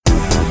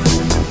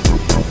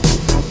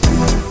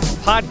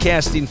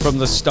Podcasting from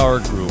the Star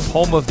Group,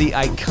 home of the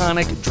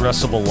iconic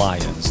Dressable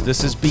Lions.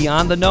 This is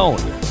Beyond the Known,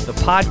 the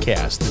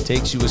podcast that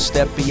takes you a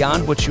step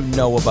beyond what you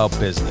know about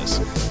business.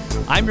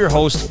 I'm your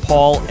host,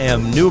 Paul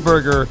M.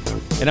 Neuberger,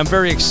 and I'm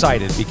very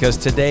excited because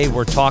today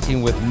we're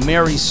talking with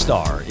Mary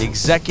Starr,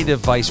 Executive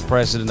Vice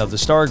President of the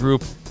Star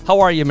Group. How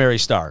are you, Mary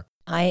Starr?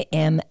 I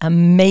am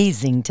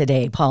amazing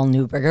today, Paul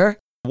Neuberger.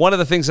 One of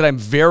the things that I'm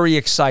very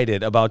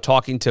excited about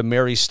talking to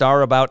Mary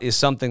Starr about is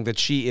something that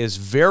she is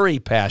very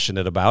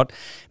passionate about.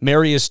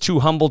 Mary is too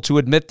humble to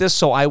admit this,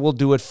 so I will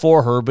do it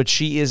for her, but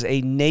she is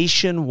a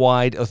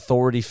nationwide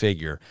authority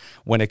figure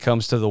when it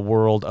comes to the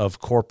world of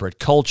corporate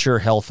culture,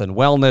 health, and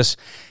wellness.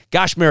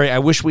 Gosh, Mary, I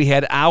wish we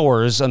had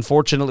hours.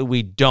 Unfortunately,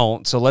 we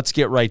don't, so let's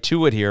get right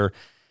to it here.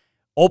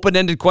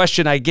 Open-ended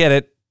question, I get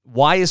it.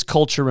 Why is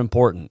culture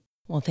important?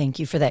 Well, thank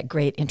you for that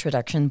great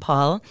introduction,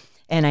 Paul.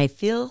 And I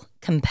feel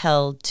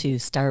compelled to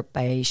start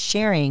by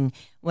sharing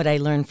what I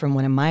learned from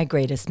one of my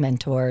greatest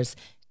mentors,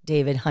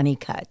 David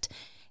Honeycutt.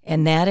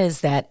 And that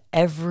is that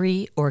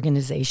every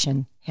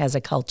organization has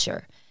a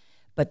culture,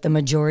 but the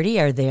majority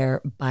are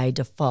there by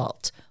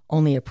default.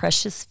 Only a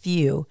precious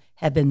few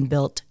have been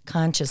built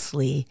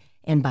consciously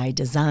and by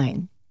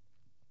design.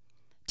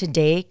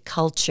 Today,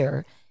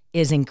 culture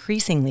is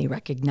increasingly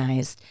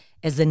recognized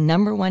as the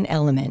number one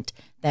element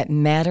that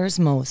matters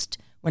most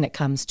when it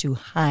comes to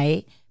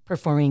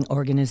high-performing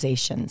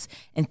organizations.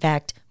 In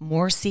fact,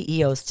 more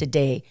CEOs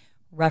today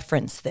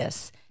reference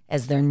this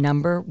as their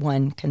number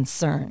one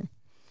concern.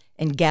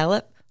 And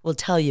Gallup will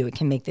tell you it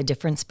can make the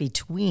difference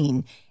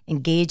between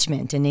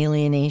engagement and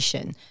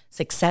alienation,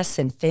 success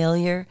and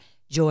failure,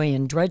 joy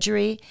and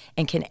drudgery,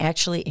 and can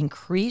actually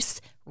increase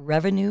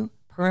revenue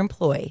per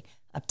employee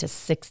up to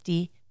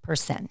 60%.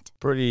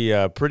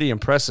 Pretty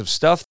impressive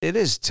stuff. It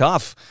is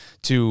tough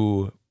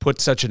to put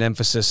such an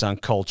emphasis on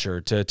culture,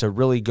 to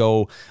really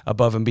go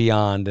above and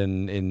beyond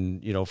and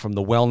from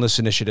the wellness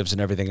initiatives and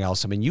everything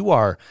else. I mean, you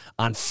are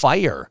on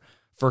fire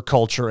for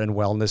culture and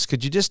wellness.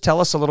 Could you just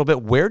tell us a little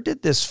bit, where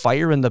did this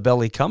fire in the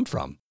belly come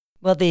from?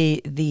 Well,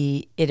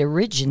 it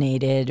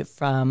originated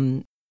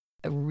from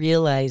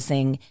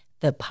realizing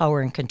the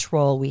power and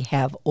control we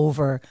have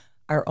over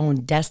our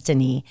own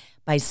destiny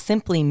by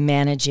simply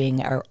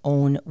managing our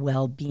own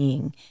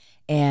well-being.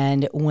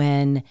 And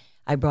when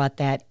I brought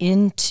that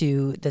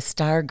into the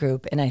Star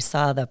Group and I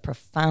saw the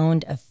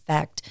profound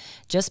effect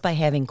just by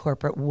having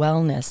corporate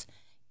wellness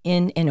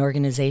in an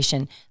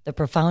organization, the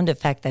profound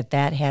effect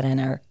that had on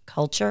our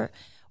culture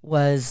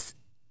was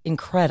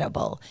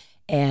incredible.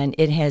 And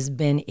it has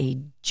been a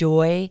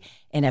joy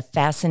and a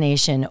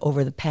fascination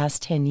over the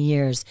past 10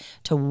 years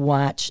to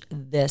watch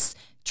this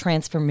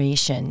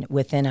transformation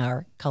within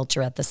our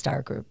culture at the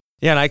Star Group.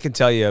 Yeah, and I can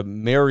tell you,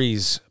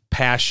 Mary's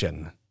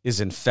passion is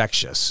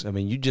infectious. I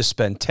mean, you just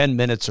spend 10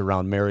 minutes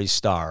around Mary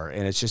Starr,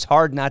 and it's just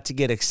hard not to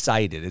get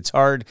excited. It's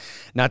hard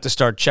not to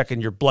start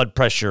checking your blood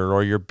pressure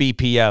or your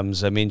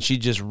BPMs. I mean, she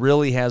just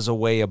really has a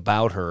way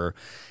about her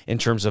in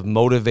terms of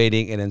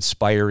motivating and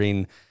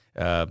inspiring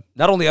not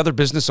only other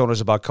business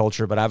owners about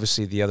culture, but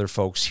obviously the other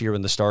folks here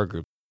in the Star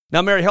Group.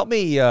 Now, Mary, help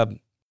me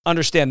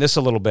understand this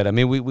a little bit. I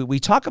mean, we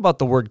talk about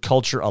the word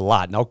culture a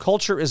lot. Now,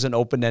 culture is an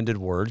open-ended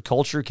word.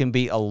 Culture can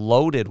be a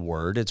loaded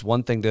word. It's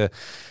one thing to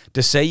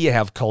say you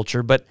have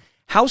culture, but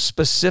how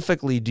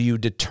specifically do you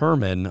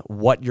determine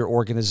what your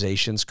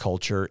organization's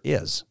culture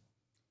is?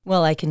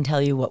 Well, I can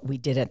tell you what we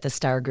did at the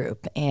Star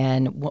Group.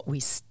 And what we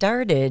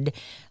started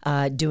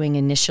doing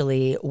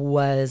initially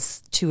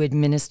was to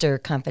administer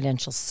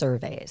confidential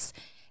surveys.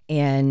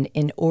 And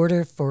in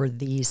order for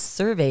these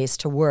surveys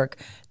to work,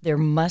 there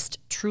must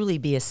truly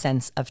be a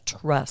sense of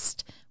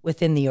trust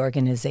within the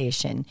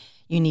organization.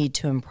 You need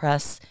to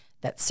impress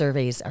that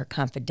surveys are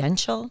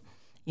confidential.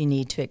 You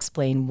need to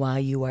explain why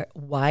you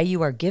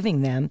are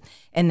giving them.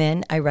 And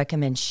then I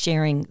recommend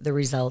sharing the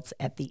results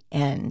at the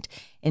end.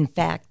 In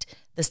fact,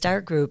 the Star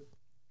Group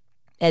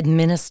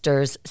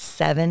administers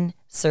 7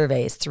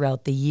 surveys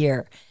throughout the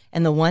year.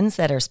 And the ones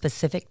that are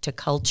specific to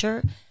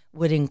culture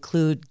would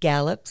include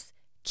Gallup's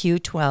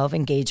Q12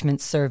 Engagement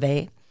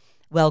Survey,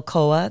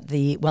 WellCOA,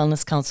 the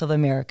Wellness Council of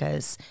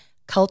America's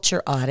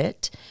Culture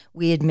Audit.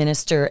 We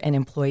administer an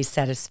Employee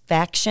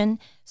Satisfaction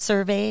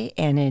Survey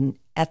and an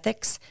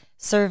Ethics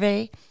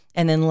Survey.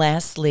 And then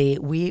lastly,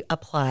 we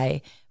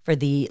apply for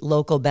the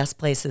Local Best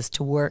Places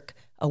to Work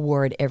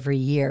Award every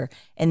year,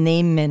 and they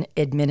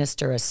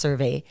administer a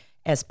survey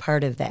as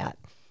part of that.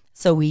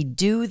 So we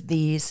do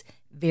these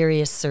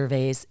various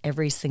surveys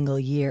every single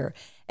year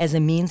as a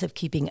means of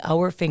keeping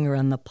our finger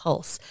on the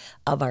pulse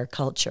of our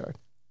culture.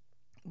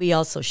 We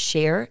also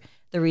share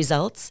the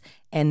results,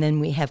 and then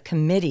we have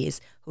committees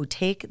who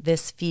take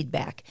this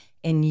feedback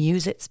and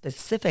use it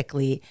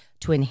specifically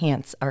to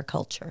enhance our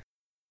culture.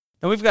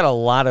 Now, we've got a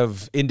lot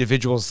of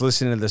individuals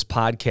listening to this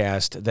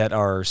podcast that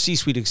are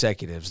C-suite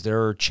executives.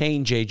 They're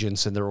change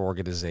agents in their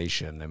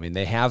organization. I mean,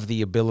 they have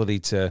the ability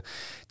to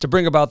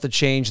bring about the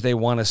change they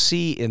want to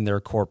see in their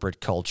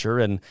corporate culture.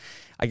 And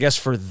I guess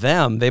for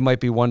them, they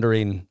might be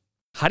wondering,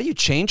 how do you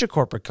change a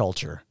corporate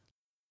culture?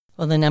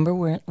 Well, the number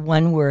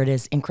one word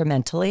is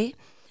incrementally.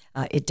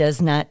 It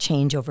does not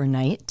change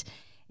overnight.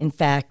 In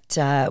fact,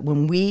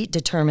 when we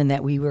determined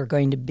that we were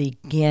going to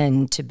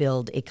begin to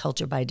build a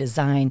culture by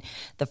design,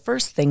 the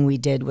first thing we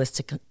did was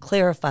to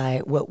clarify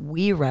what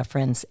we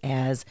reference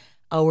as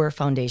our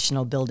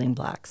foundational building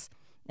blocks.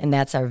 And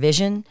that's our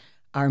vision,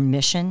 our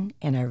mission,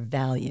 and our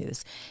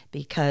values.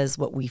 Because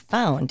what we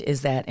found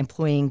is that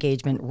employee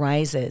engagement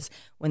rises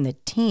when the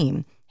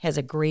team has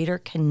a greater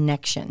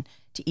connection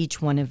to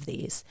each one of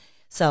these.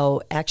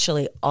 So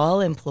actually, all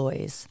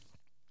employees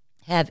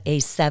have a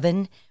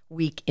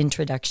 7-week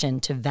introduction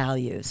to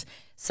values.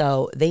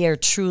 So they are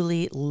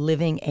truly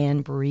living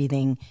and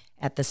breathing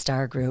at the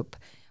Star Group.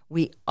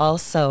 We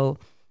also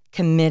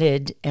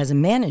committed as a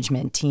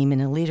management team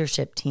and a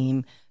leadership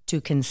team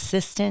to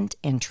consistent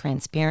and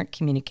transparent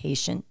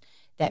communication.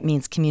 That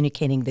means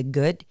communicating the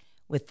good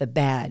with the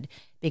bad,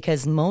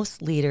 because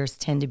most leaders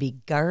tend to be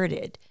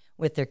guarded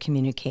with their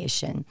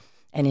communication.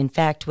 And in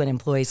fact, what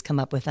employees come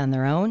up with on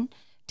their own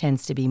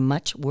tends to be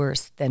much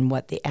worse than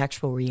what the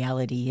actual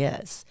reality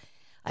is.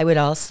 I would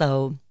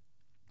also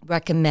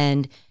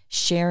recommend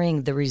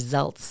sharing the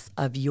results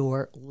of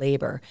your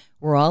labor.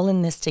 We're all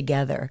in this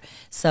together.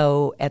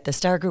 So at the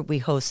Star Group, we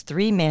host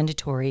 3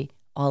 mandatory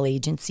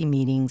all-agency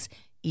meetings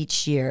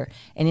each year.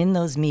 And in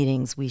those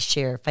meetings, we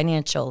share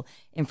financial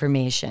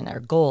information, our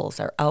goals,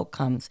 our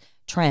outcomes,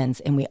 trends,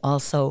 and we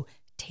also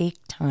take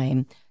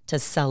time to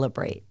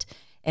celebrate.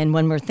 And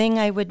one more thing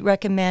I would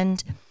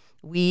recommend,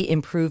 we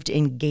improved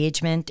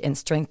engagement and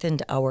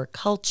strengthened our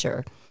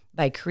culture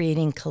by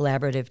creating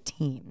collaborative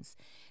teams.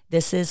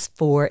 This is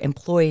for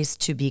employees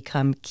to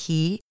become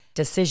key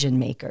decision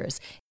makers.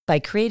 By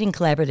creating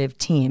collaborative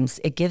teams,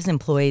 it gives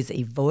employees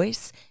a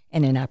voice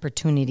and an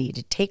opportunity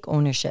to take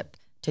ownership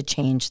to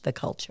change the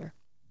culture.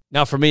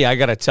 Now, for me, I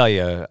got to tell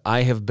you,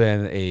 I have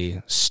been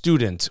a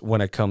student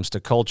when it comes to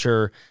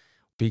culture,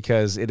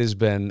 because it has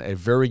been a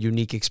very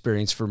unique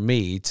experience for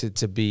me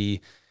to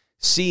be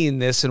seeing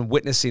this and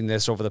witnessing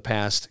this over the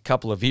past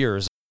couple of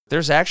years.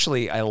 There's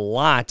actually a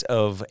lot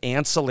of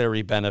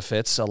ancillary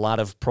benefits, a lot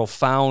of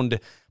profound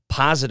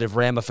positive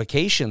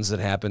ramifications that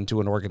happen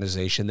to an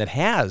organization that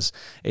has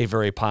a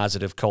very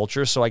positive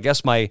culture. So I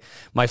guess my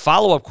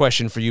follow-up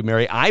question for you,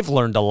 Mary, I've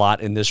learned a lot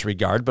in this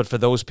regard, but for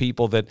those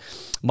people that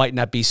might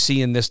not be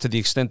seeing this to the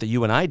extent that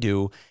you and I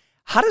do,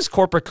 how does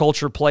corporate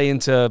culture play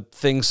into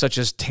things such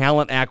as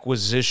talent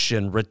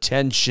acquisition,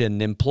 retention,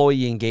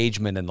 employee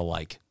engagement, and the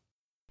like?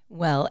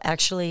 Well,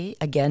 actually,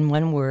 again,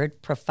 one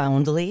word,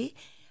 profoundly.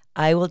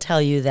 I will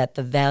tell you that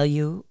the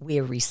value we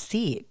have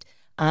received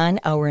on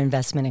our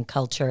investment in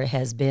culture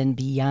has been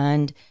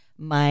beyond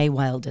my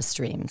wildest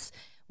dreams.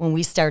 When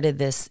we started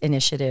this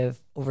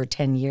initiative over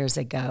 10 years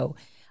ago,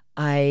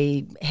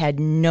 I had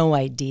no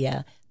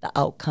idea the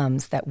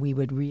outcomes that we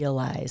would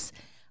realize.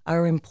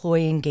 Our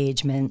employee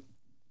engagement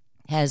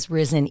has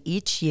risen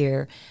each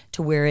year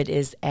to where it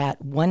is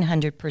at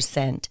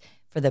 100%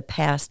 for the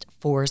past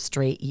 4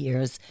 straight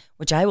years,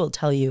 which I will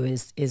tell you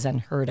is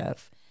unheard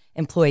of.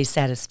 Employee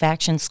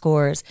satisfaction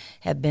scores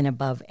have been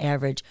above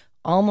average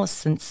almost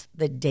since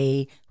the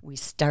day we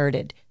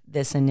started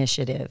this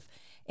initiative.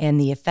 And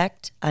the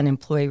effect on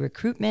employee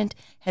recruitment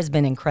has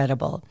been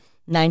incredible.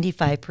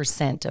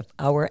 95% of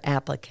our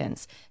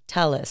applicants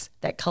tell us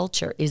that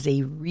culture is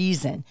a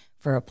reason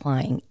for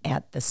applying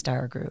at the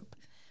Star Group.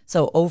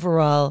 So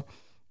overall,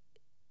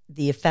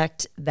 the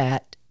effect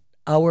that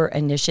our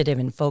initiative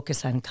and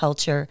focus on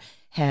culture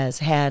has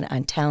had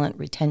on talent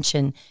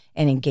retention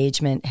and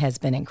engagement has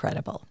been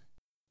incredible.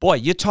 Boy,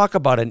 you talk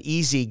about an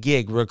easy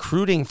gig,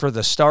 recruiting for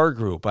the Star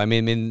Group. I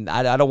mean,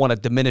 I don't want to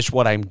diminish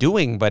what I'm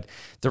doing, but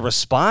the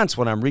response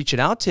when I'm reaching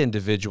out to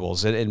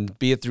individuals, and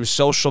be it through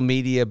social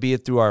media, be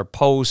it through our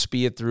posts,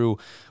 be it through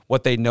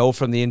what they know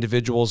from the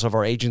individuals of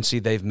our agency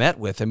they've met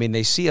with. I mean,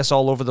 they see us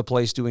all over the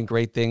place doing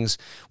great things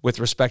with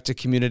respect to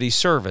community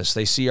service.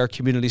 They see our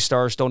Community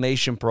Stars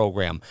donation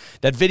program.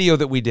 That video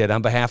that we did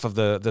on behalf of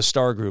the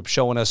Star Group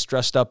showing us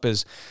dressed up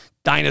as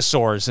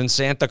dinosaurs and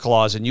Santa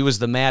Claus and you as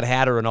the Mad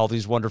Hatter and all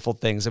these wonderful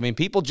things. I mean,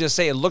 people just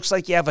say it looks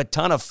like you have a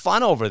ton of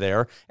fun over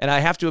there, and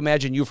I have to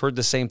imagine you've heard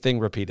the same thing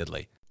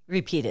repeatedly.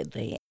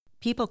 Repeatedly.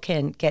 People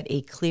can get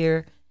a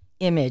clear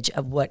image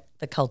of what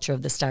the culture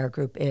of the Star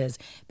Group is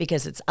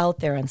because it's out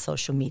there on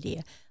social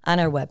media, on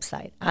our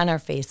website, on our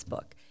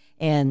Facebook.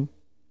 And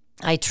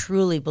I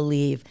truly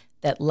believe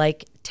that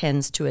like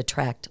tends to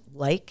attract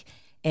like.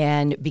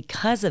 And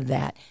because of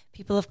that,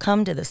 people have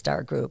come to the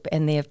Star Group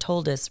and they have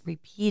told us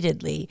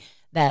repeatedly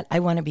that I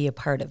want to be a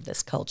part of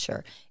this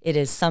culture. It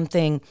is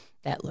something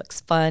that looks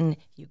fun.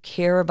 You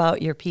care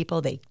about your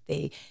people.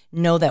 They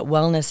know that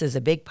wellness is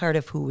a big part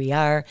of who we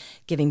are.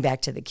 Giving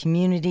back to the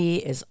community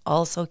is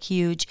also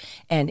huge,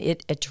 and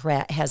it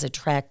has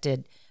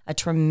attracted a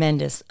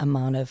tremendous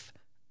amount of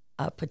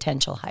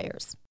potential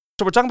hires.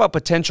 So we're talking about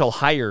potential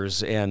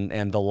hires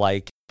and the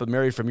like, but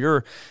Mary, from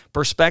your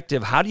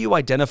perspective, how do you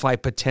identify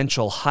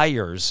potential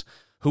hires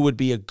who would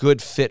be a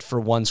good fit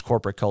for one's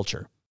corporate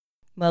culture?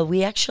 Well,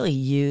 we actually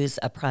use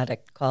a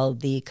product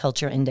called the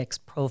Culture Index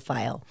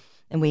Profile,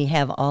 and we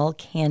have all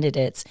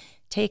candidates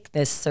take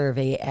this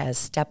survey as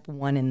step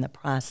one in the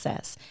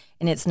process.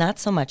 And it's not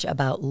so much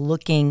about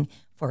looking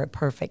for a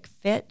perfect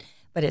fit,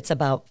 but it's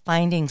about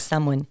finding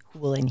someone who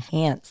will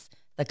enhance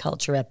the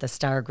culture at the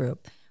Star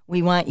Group.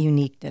 We want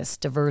uniqueness,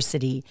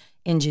 diversity,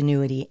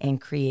 ingenuity,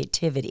 and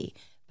creativity.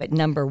 But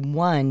number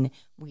one,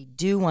 we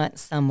do want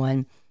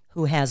someone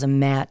who has a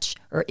match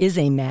or is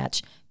a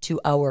match to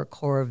our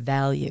core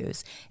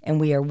values. And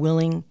we are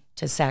willing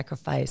to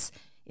sacrifice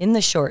in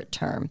the short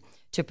term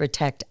to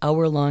protect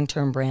our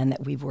long-term brand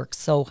that we've worked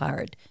so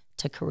hard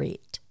to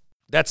create.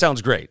 That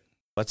sounds great.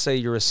 Let's say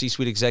you're a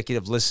C-suite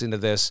executive listening to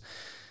this.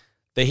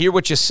 They hear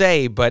what you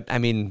say, but I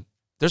mean,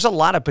 there's a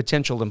lot of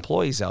potential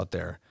employees out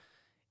there.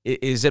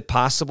 Is it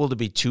possible to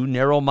be too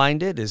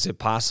narrow-minded? Is it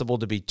possible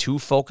to be too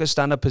focused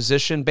on a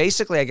position?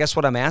 Basically, I guess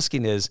what I'm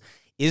asking is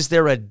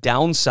there a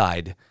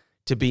downside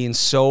to being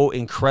so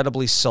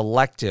incredibly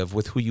selective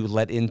with who you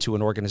let into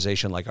an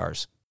organization like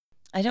ours?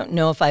 I don't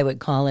know if I would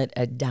call it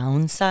a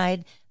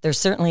downside. There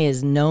certainly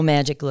is no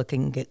magic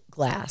looking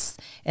glass.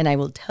 And I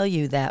will tell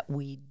you that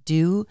we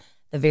do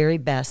the very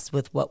best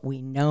with what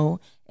we know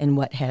and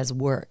what has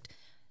worked.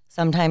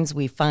 Sometimes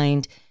we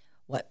find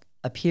what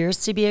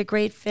appears to be a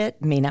great fit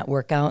may not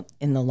work out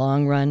in the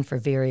long run for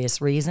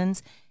various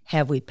reasons.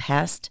 Have we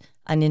passed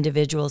on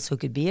individuals who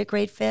could be a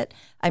great fit?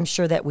 I'm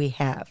sure that we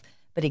have.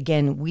 But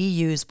again, we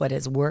use what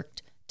has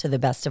worked to the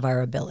best of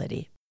our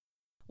ability.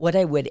 What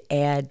I would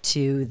add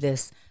to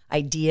this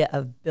idea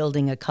of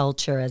building a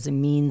culture as a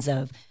means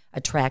of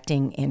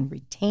attracting and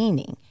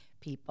retaining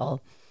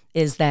people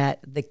is that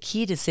the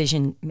key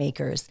decision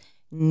makers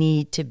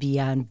need to be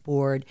on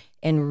board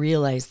and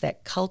realize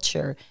that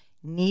culture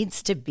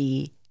needs to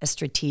be a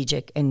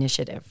strategic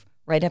initiative,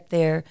 right up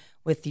there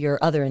with your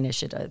other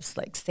initiatives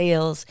like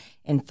sales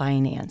and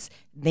finance.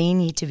 They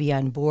need to be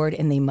on board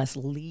and they must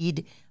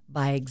lead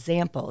by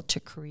example to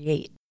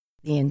create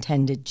the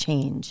intended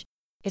change.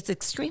 It's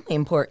extremely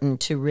important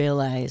to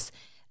realize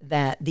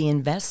that the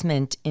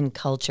investment in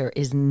culture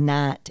is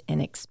not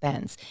an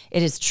expense.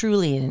 It is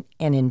truly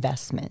an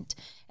investment,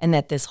 and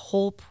that this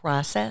whole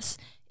process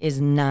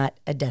is not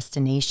a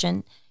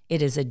destination.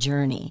 It is a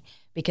journey,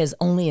 because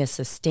only a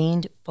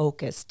sustained,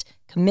 focused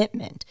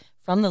commitment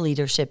from the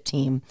leadership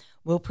team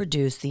will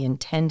produce the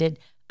intended,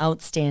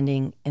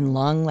 outstanding, and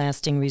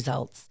long-lasting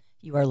results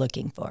you are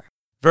looking for.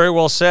 Very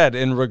well said.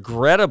 And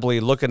regrettably,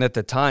 looking at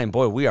the time,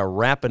 boy, we are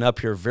wrapping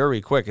up here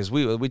very quick. As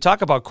we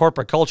talk about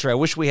corporate culture, I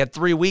wish we had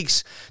 3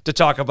 weeks to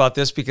talk about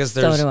this, because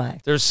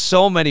there's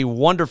so many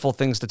wonderful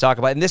things to talk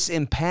about. And this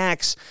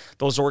impacts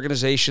those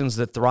organizations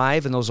that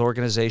thrive and those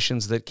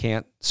organizations that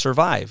can't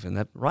survive. And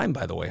that rhymed,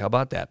 by the way. How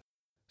about that?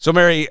 So,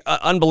 Mary,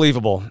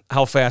 unbelievable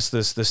how fast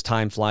this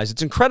time flies.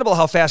 It's incredible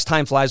how fast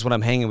time flies when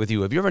I'm hanging with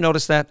you. Have you ever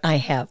noticed that? I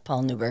have,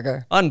 Paul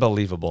Newberger.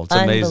 Unbelievable. It's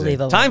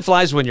amazing. Time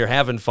flies when you're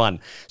having fun.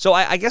 So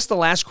I guess the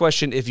last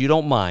question, if you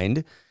don't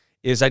mind,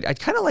 is I'd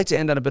kind of like to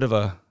end on a bit of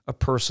a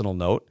personal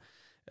note.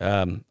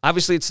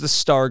 Obviously, it's the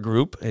Star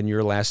Group, and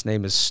your last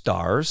name is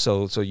Star.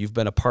 So you've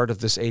been a part of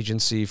this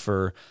agency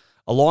for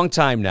a long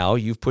time now.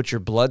 You've put your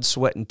blood,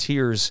 sweat, and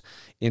tears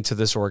into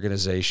this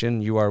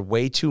organization. You are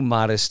way too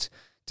modest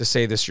to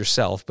say this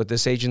yourself, but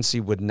this agency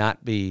would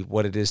not be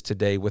what it is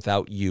today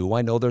without you.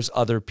 I know there's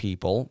other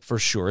people, for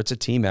sure. It's a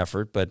team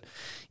effort, but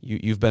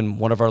you've been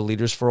one of our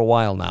leaders for a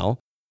while now.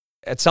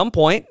 At some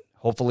point,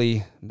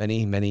 hopefully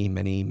many, many,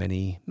 many,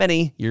 many,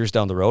 many years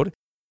down the road,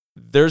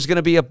 there's going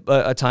to be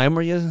a time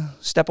where you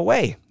step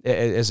away,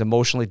 as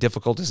emotionally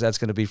difficult as that's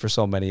going to be for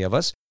so many of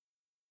us.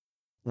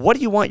 What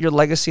do you want your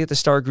legacy at the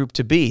Star Group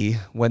to be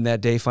when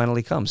that day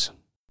finally comes?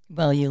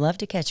 Well, you love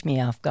to catch me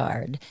off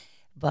guard,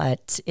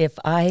 but if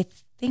I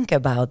think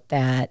about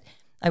that,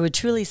 I would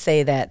truly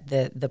say that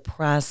the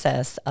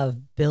process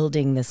of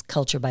building this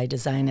culture by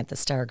design at the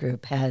Star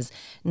Group has,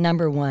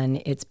 number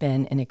one, it's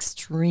been an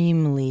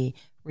extremely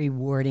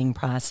rewarding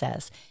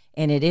process.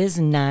 And it is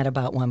not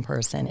about one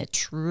person. It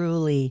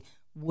truly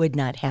would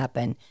not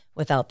happen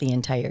without the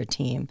entire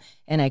team.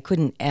 And I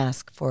couldn't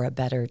ask for a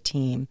better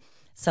team.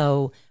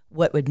 So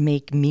what would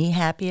make me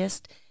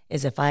happiest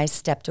is if I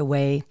stepped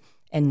away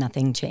and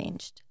nothing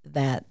changed,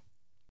 that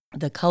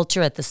the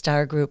culture at the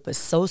Star Group was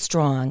so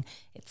strong,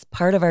 it's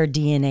part of our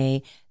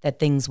DNA, that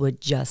things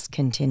would just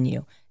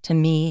continue. To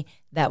me,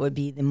 that would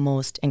be the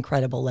most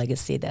incredible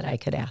legacy that I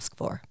could ask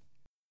for.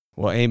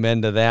 Well,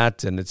 amen to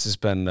that. And it's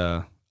just been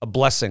a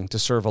blessing to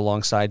serve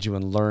alongside you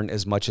and learn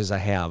as much as I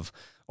have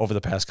over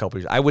the past couple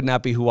of years. I would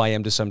not be who I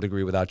am to some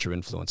degree without your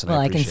influence. And well,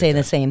 I can say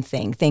the same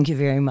thing. Thank you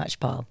very much,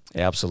 Paul.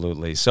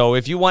 Absolutely. So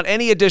if you want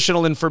any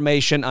additional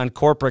information on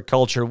corporate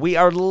culture, we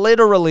are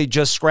literally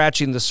just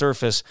scratching the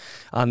surface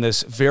on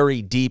this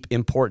very deep,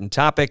 important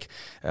topic.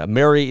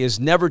 Mary is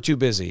never too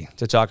busy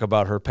to talk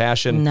about her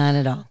passion. Not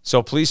at all.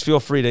 So please feel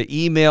free to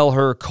email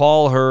her,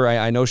 call her.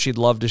 I know she'd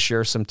love to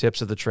share some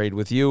tips of the trade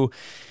with you.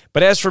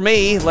 But as for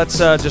me, let's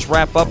just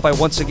wrap up by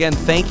once again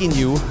thanking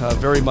you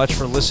very much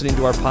for listening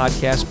to our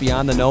podcast,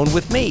 Beyond the Known,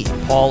 with me,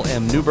 Paul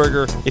M.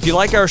 Newberger. If you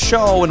like our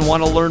show and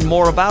want to learn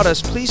more about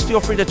us, please feel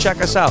free to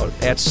check us out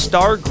at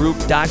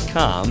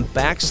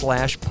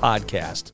stargroup.com/podcast.